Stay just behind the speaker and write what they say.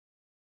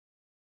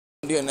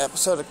Do an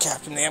episode of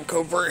Captain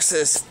Namco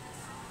Vs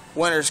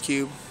Winners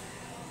Cube.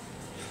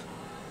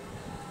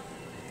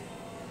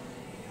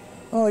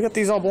 Oh, I got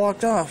these all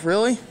blocked off.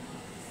 Really?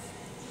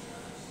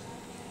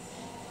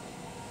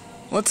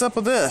 What's up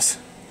with this?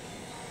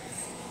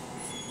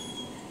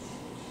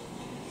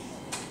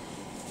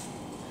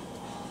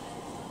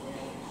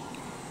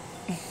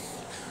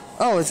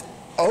 Oh, it's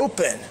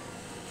open.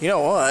 You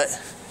know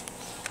what?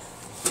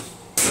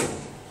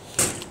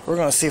 We're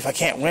gonna see if I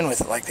can't win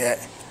with it like that.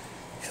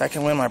 I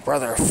can win my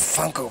brother a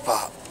Funko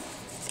Pop.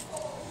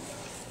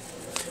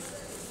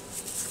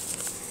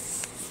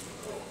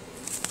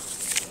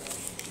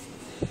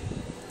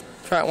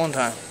 Try it one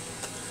time.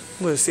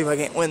 I'm going to see if I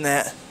can't win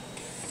that.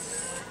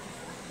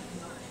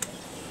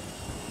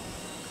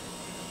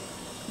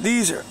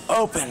 These are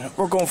open.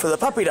 We're going for the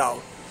puppy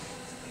dog.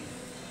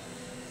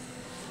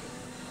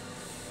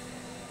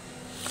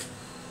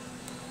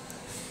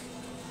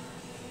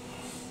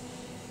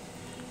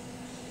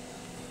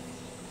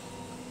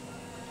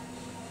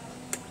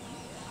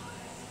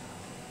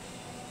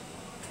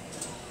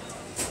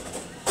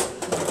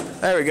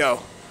 There we go.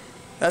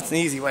 That's an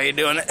easy way of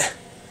doing it.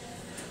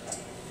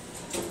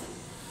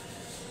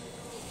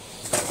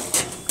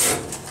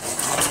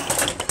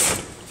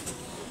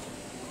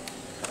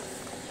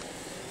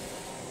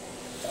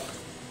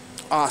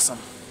 Awesome.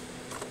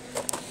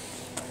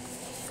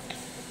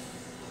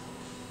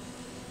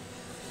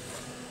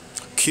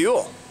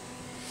 Cool.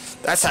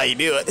 That's how you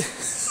do it.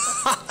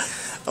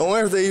 I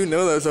wonder if they even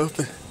know that was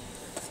open.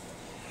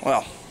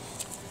 Well.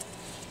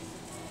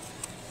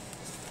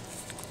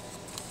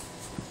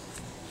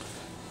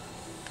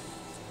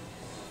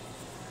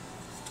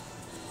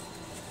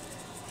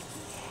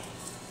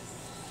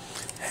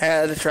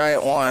 Had to try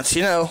it once,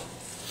 you know.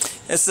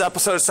 This is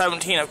episode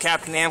 17 of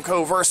Captain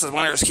Namco Vs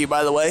Winners Cube,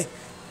 by the way.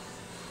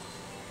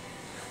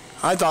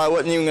 I thought I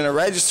wasn't even going to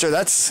register.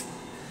 That's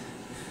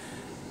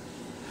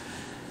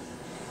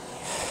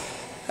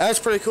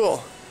pretty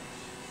cool.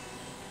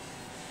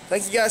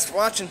 Thank you guys for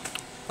watching.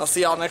 I'll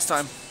see y'all next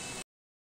time.